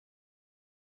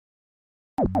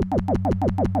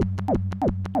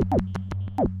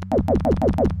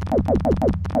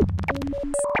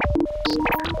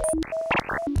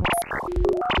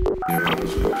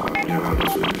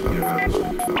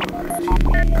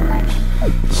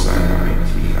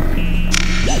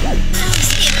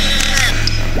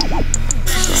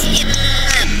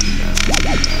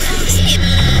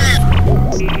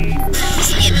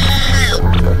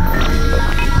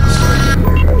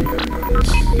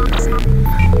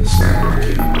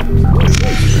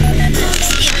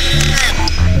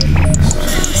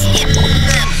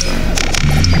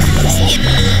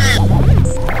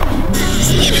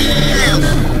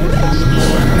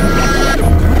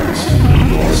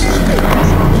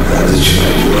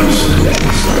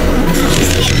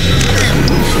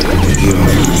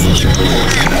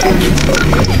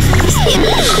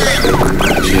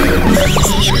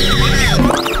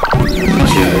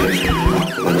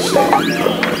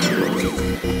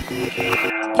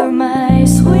You're my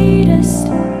sweetest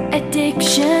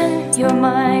addiction, you're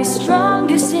my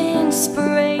strongest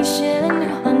inspiration,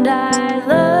 and I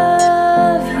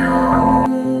love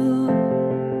you.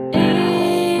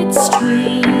 It's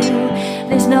true,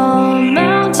 there's no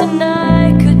mountain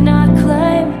I could not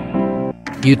climb.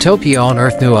 Utopia on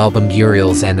Earth new album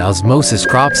Burials and Osmosis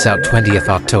drops out 20th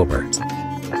October.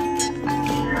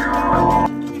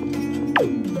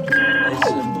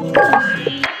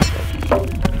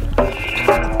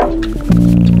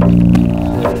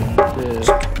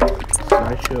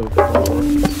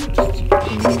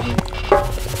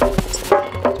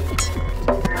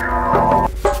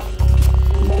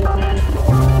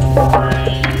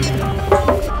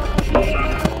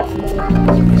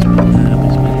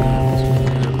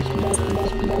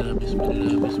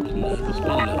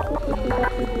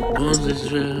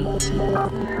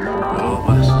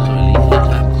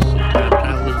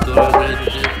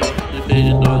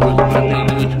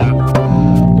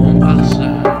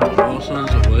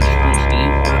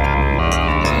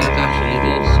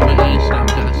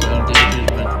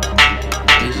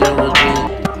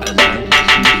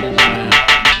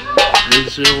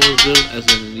 As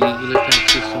an illegal attack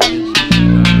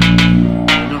system,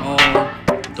 not all ...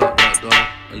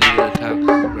 illegal attacks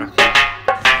bracket.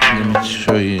 Let me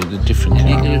show you the different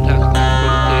illegal attacks,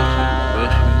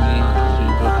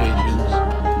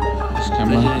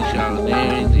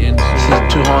 This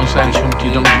is 2 horn sanction,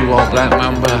 TW all black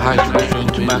member, high pressure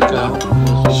tobacco,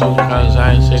 some kinds of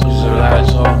iron sectors of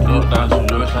lights, all go down to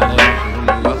your planet.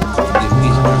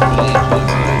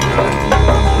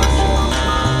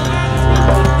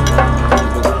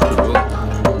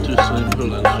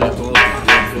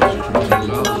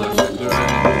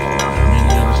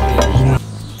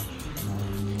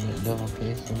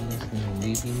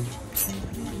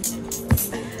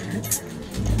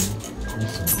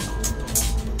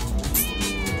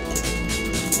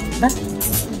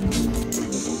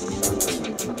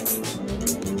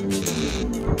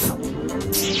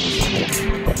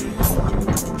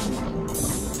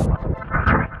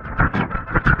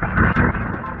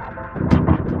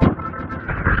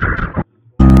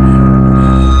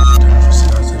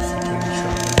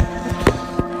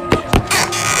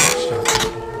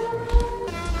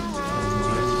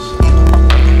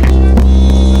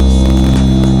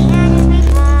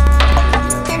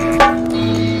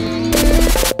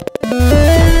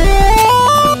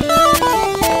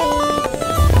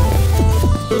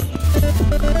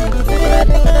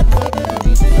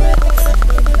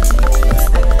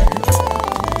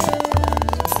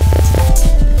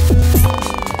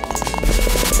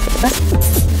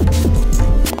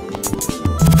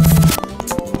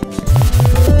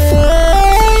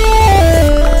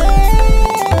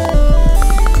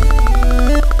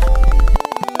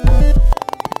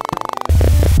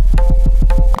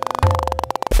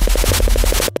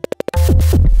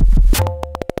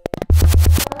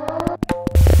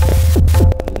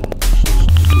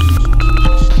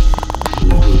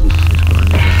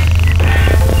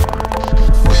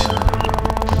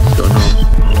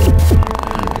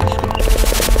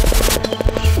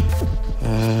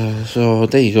 So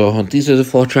there you go. These are the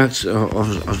 4 tracks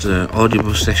of the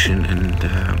audible session, and to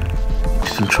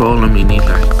control them you need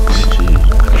like control it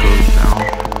down,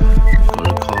 you've got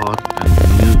record and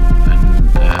mute, and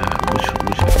which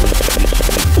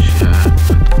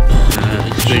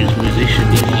experienced musician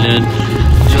needs to learn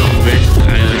to rest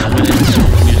iOs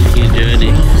music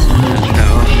journey.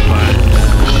 Start off by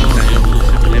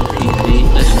MPC,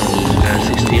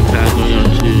 16 pounds going on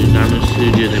to Nano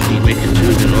Studio, then we make it to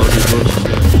the audible.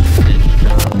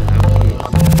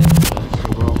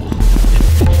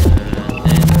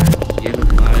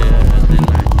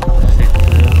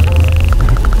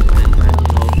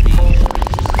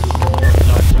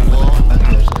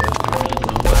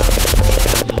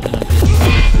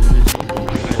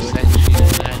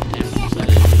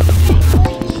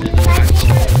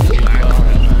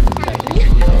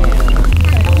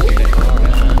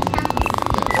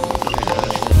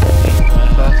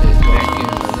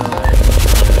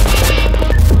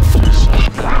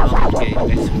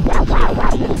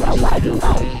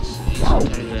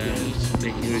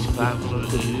 making your survival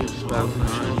of the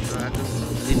survival track.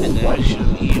 Leave it there. You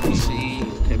shouldn't even see